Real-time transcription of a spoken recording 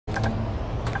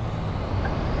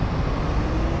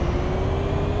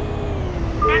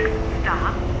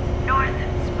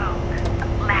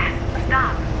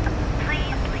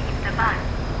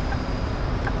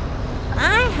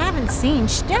seen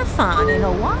Stefan in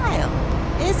a while.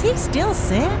 Is he still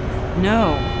sick?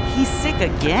 No, he's sick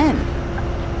again.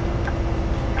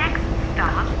 Next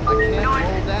stop, I can't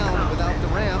roll down without the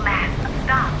ramp. last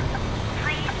stop.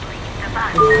 Please leave the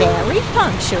bus. Very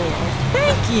punctual.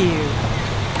 Thank you.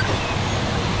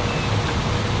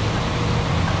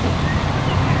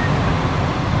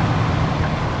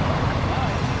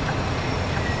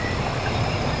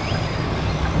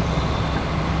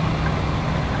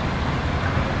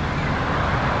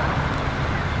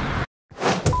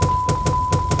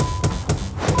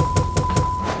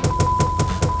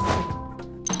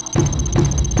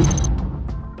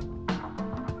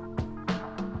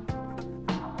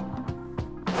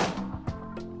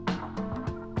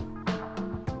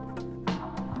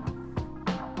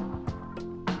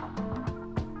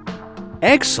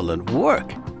 Excellent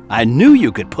work. I knew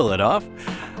you could pull it off.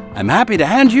 I'm happy to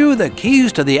hand you the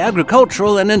keys to the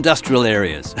agricultural and industrial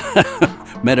areas.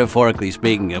 Metaphorically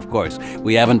speaking, of course.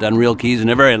 We haven't done real keys in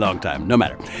a very long time. No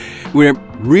matter. We're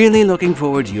really looking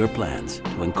forward to your plans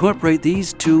to incorporate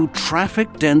these two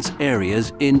traffic-dense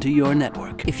areas into your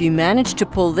network. If you manage to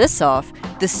pull this off,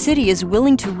 the city is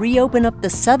willing to reopen up the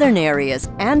southern areas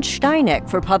and Steineck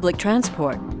for public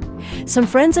transport. Some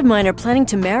friends of mine are planning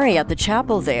to marry at the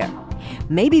chapel there.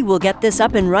 Maybe we'll get this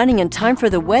up and running in time for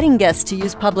the wedding guests to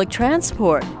use public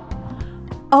transport.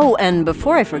 Oh, and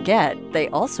before I forget, they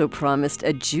also promised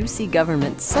a juicy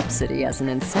government subsidy as an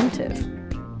incentive.